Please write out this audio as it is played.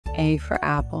A for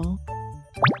apple.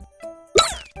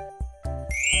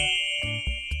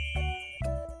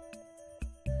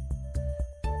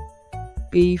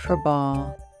 B for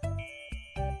ball.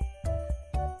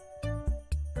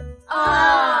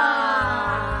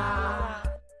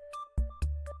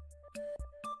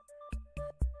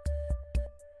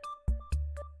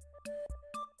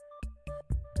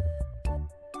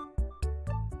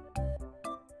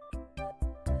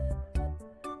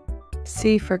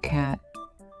 C for cat.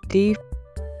 D.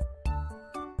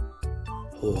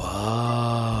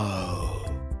 Wow.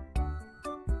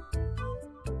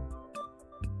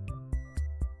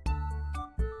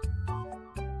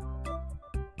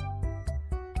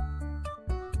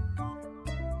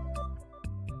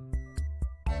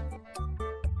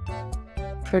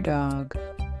 For dog.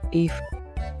 E.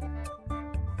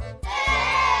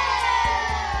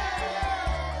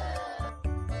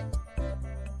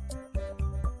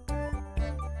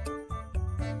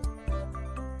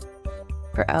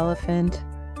 For elephant.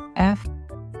 F.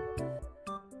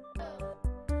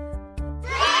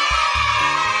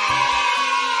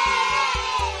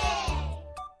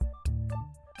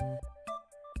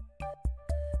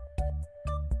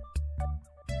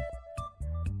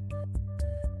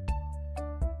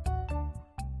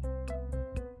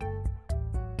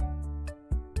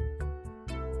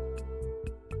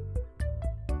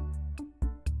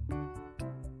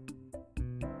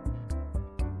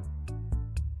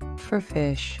 For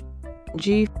fish.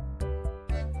 G.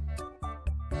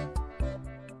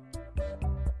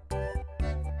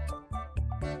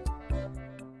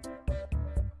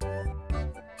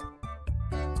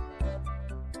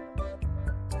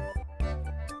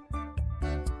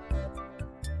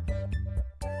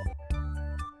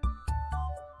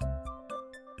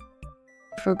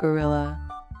 For gorilla.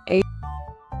 A.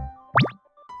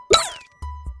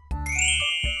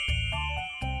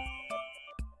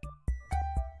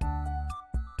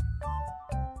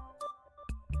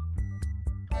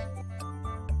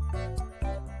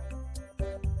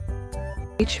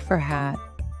 H for hat.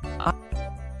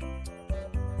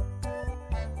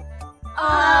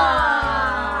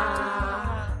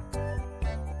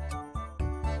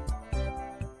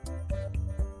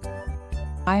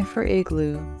 I for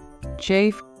igloo.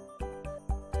 J.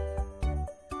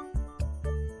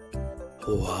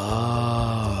 Wow.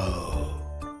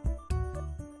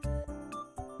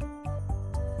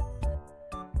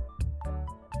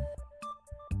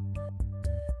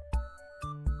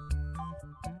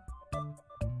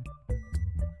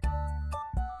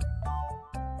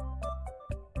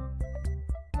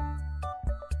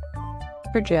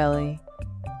 For jelly.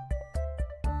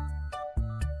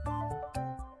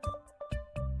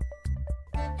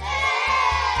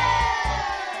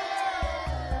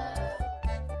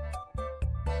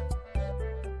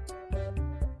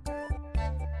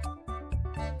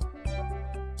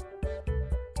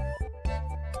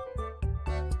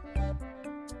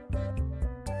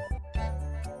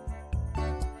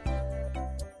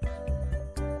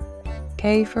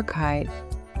 K for kite.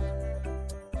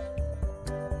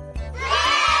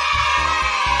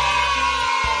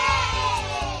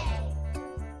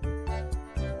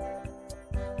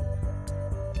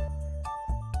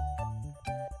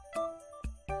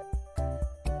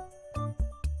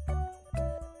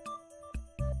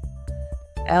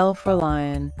 L for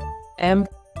lion. M.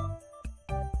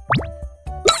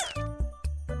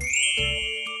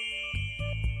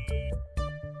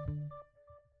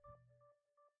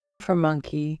 For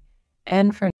monkey.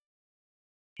 N for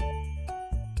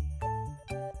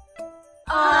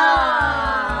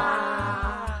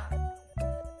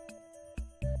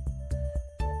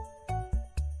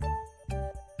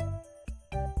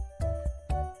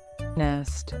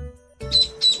nest.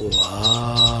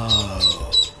 Wow.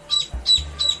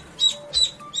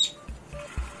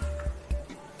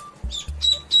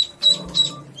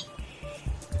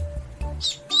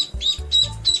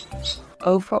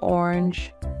 O for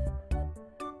orange.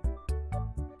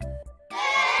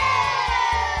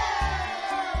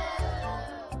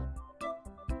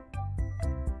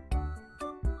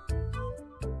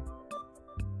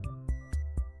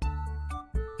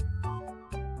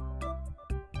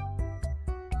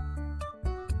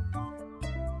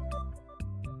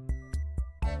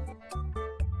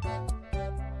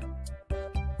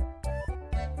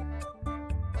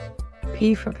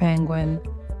 P for penguin.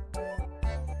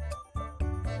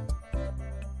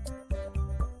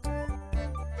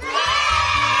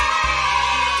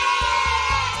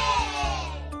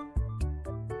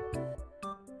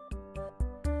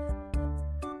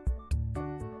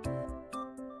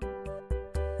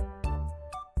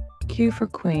 Q for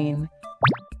queen.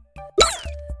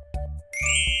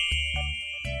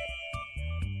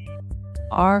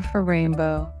 R for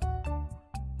rainbow.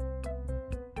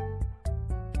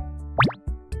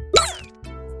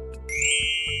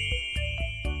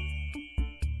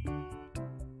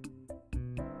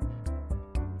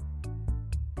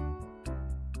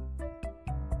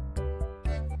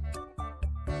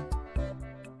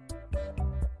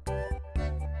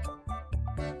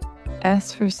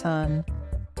 S for sun.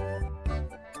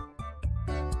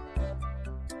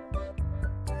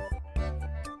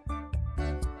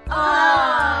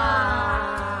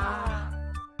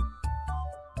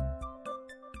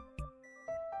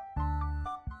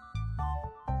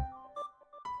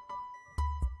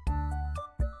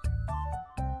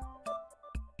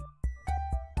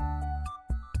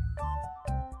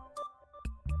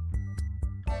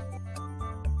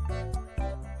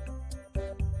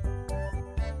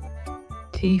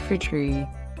 T for tree.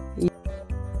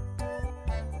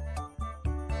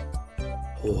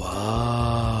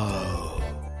 Wow.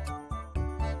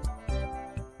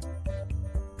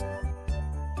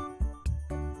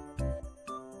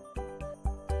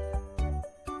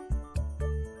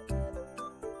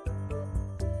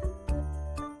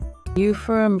 U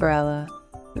for umbrella.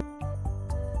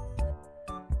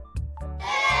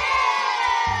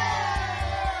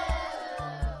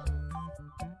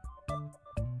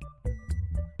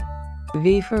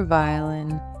 V for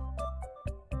violin.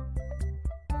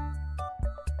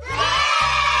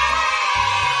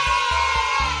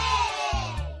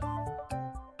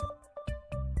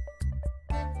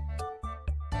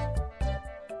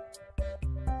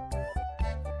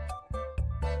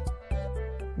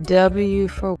 W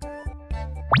for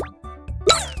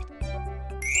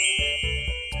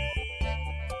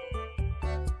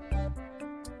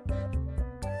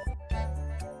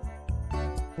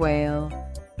whale.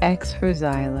 X for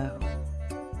xylo.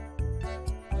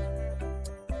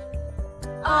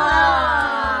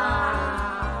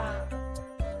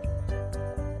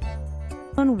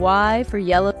 Y for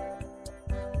yellow.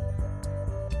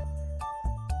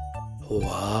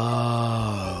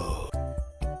 Wow.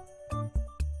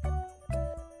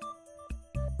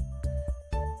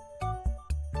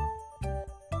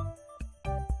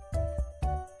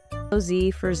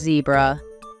 Z for zebra.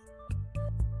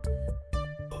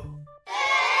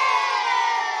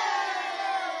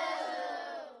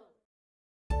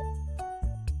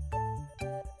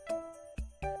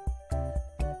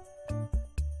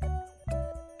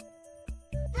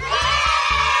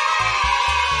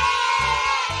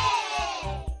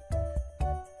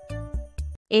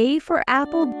 A for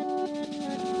apple.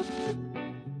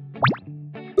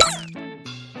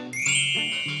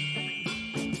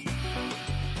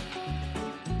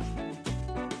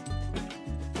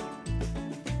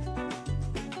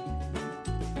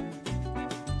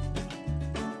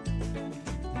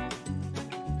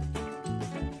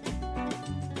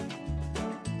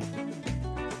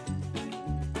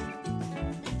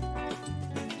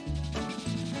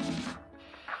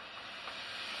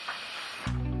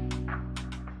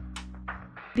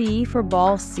 B for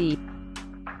ball C.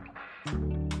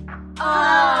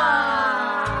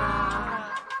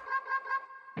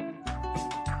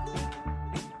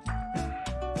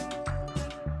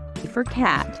 D for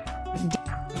cat.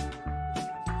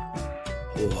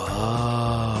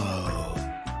 Wow.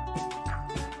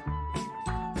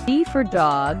 D for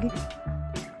dog.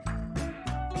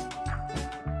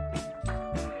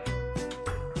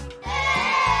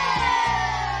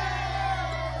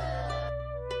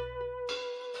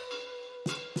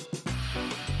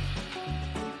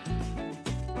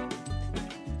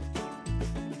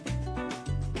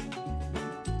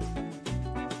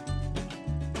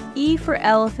 E for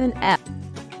elephant. F.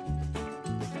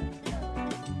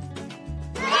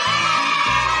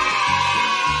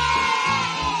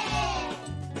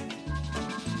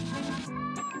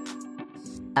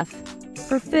 F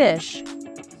for fish.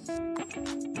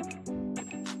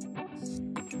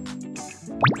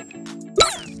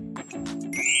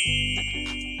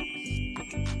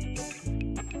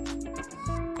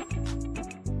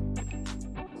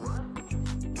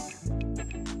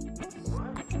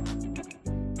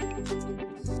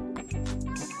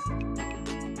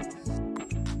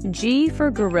 G for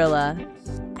gorilla.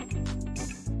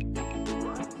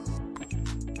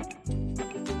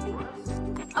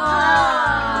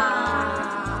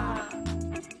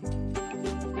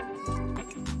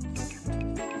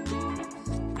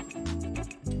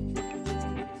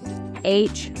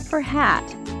 H for hat.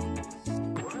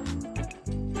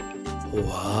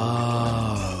 Wow.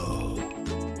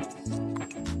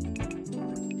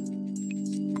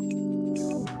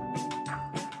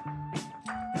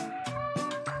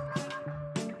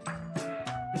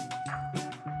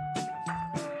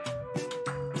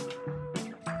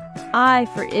 I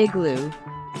for igloo.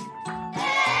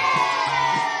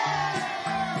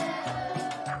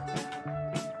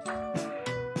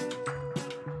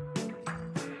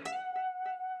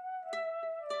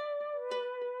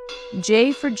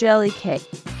 J for jelly cake.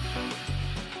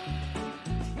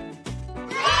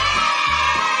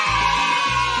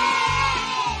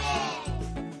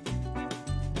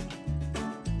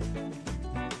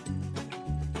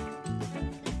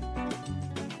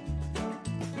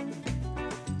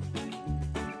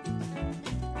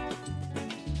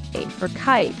 K for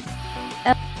kite.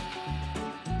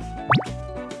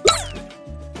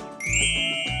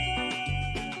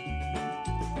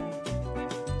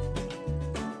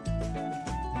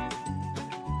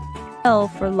 L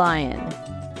for lion.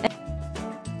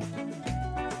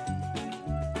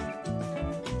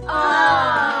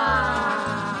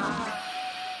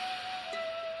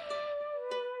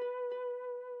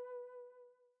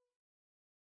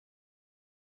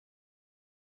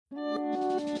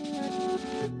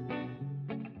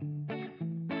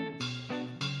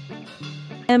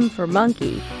 M for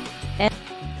monkey.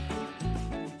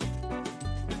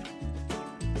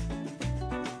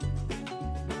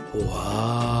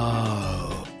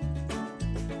 Wow.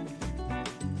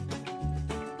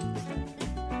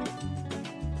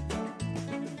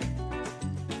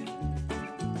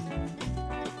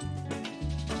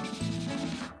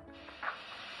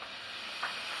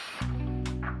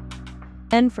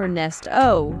 N for nest.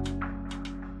 O.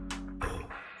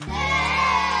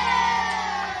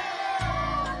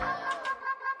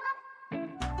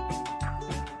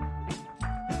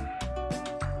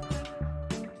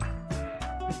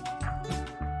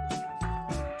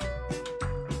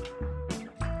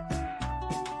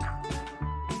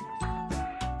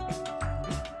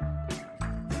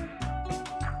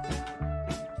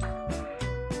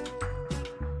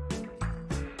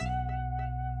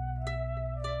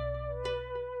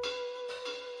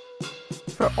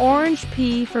 For orange.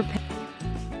 P for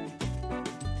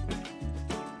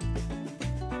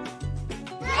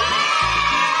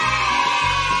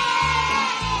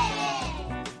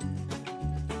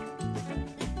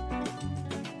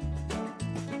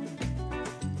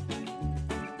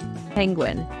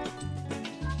penguin.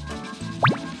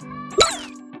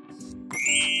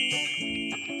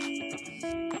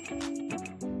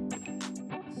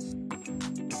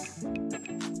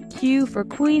 Q for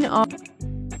queen.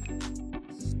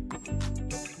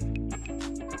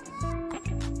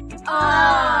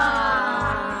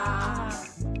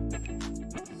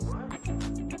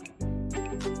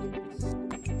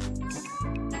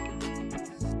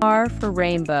 R for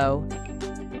rainbow.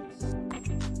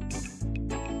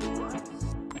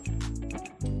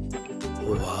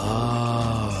 Wow.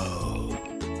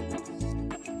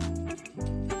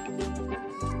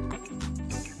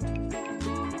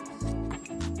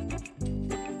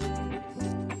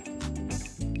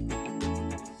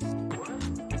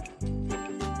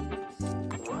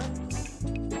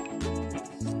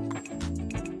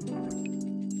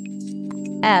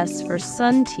 S for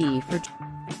sun. T for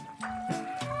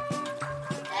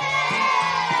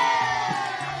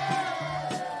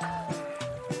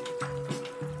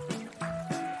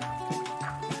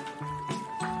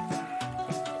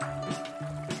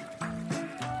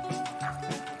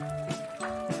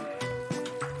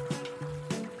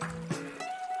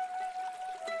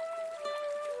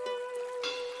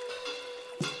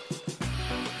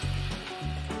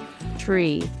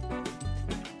tree.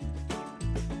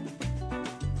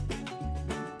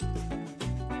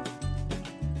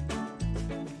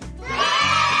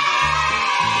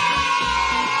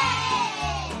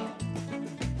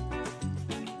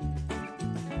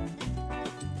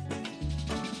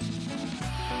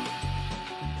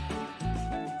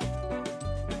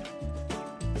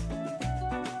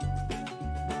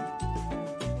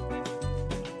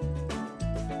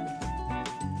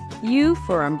 U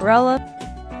for umbrella.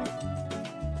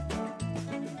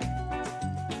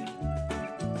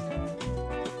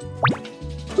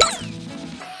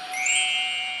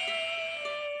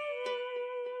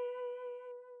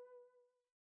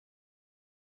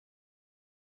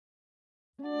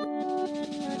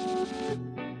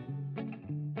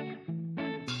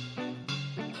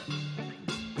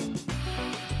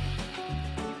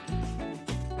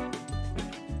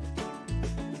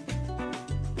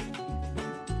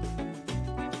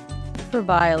 For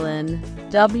violin.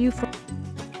 W for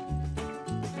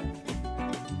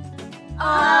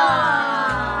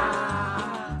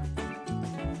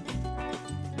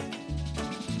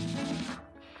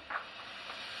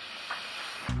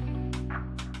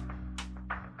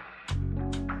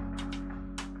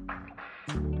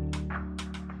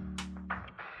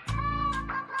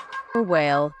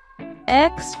whale.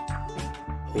 X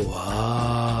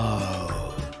Wow.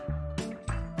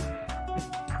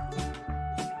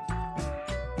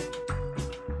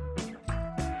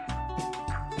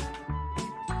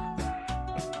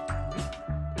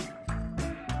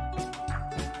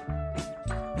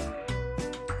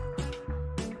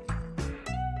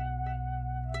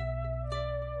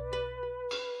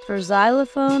 for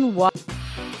xylophone, Y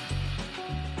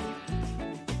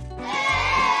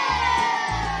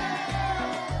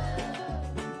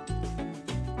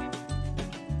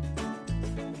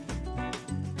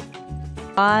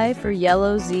for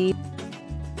yellow, Z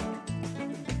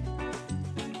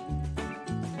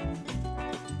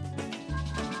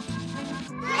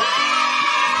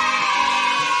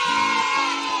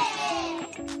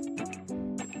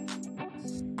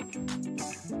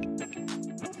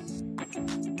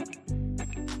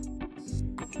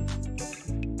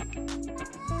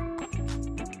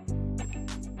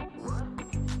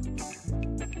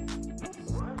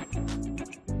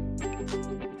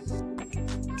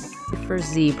for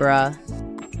zebra.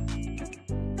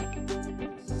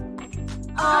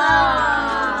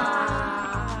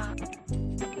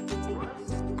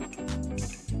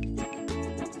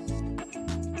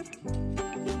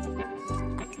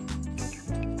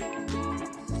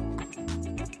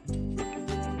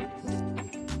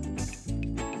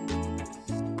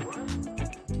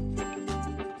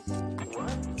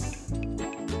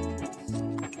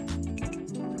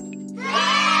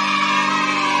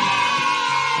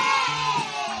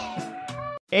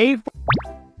 A for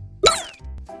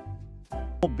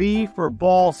B for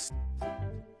ball.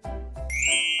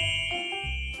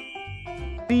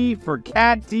 C for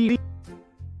cat. D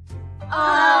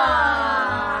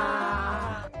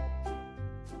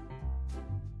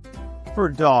for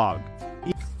dog.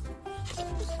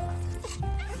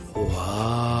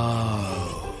 Wow.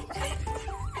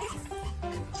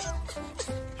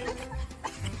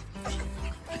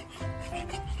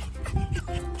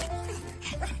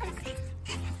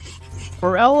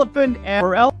 For elephant, and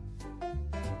for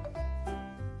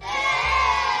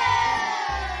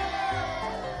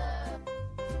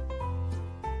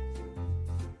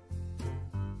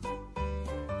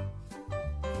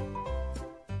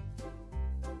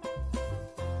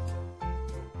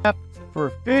F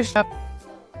for fish.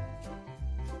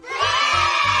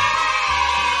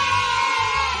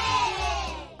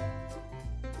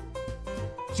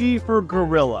 G for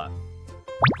gorilla.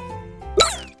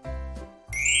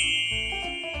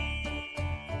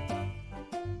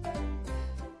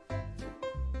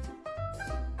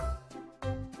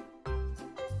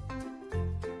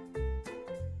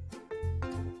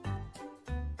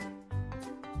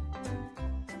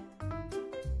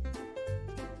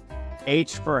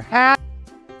 H for hat.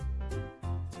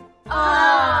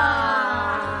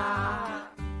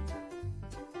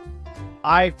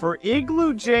 I for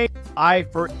igloo. J. I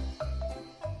for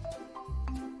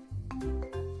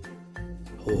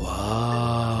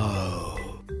Wow.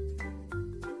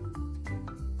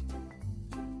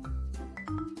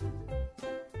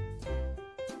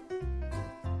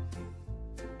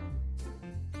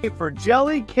 K for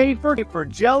jelly. K for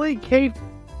jelly. K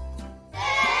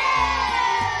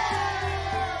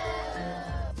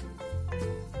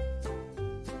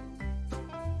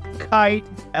kite.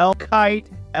 L kite.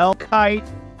 L kite.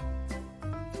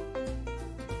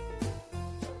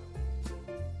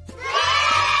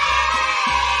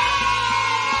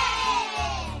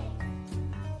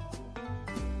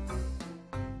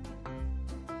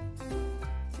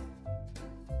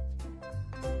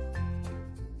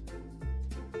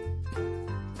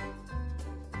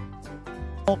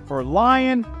 L for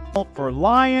lion. L for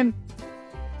lion.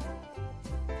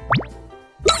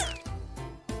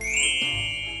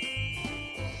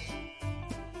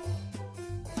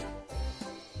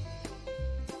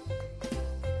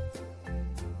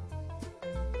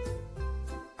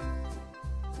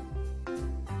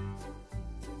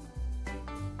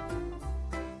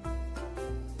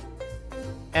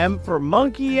 M for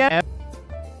monkey. M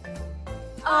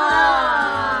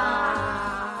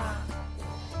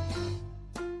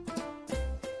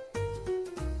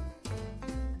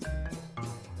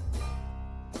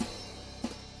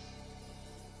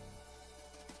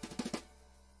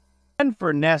N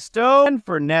for nesto. N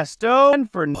for nesto. N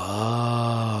for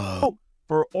Wow.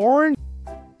 for orange.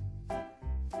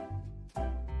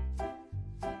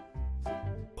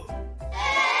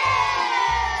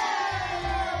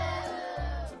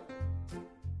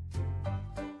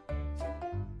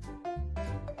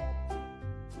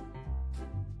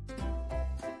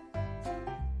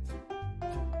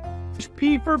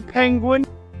 P for penguin.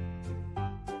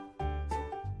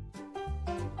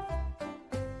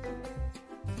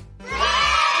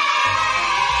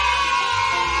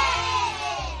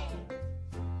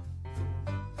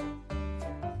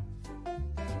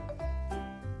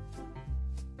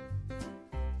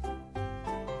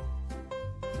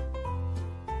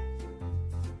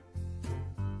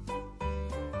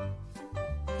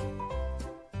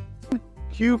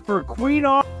 Q for Queen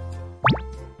R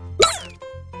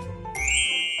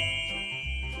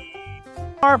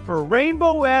for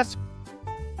Rainbow S.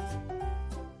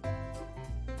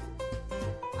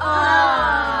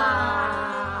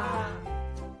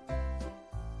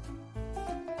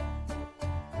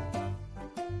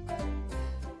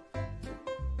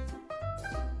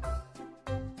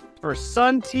 For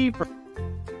Sun T for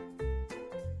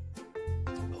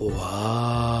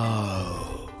Wow.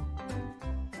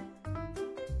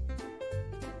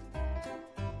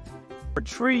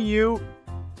 Tree U.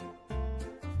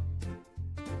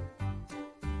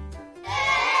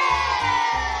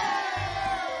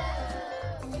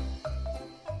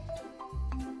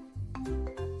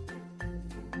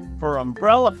 For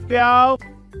umbrella Fiao.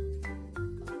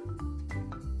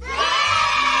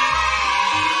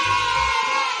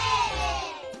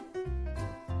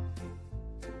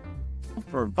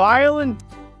 For violin.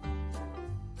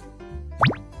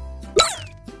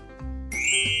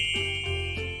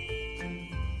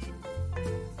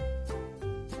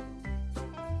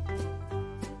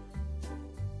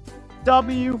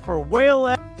 W for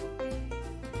whale.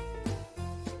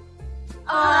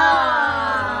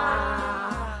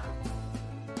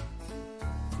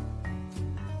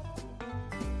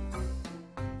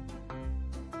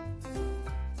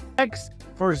 X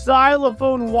for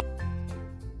xylophone.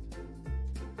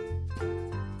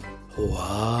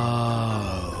 Wow.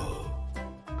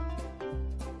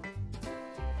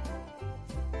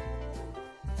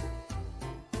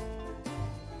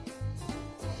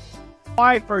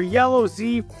 Y for yellow.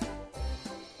 Z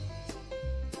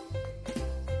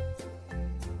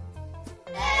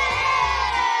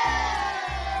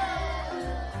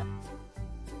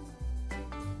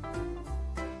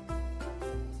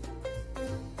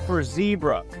for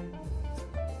zebra.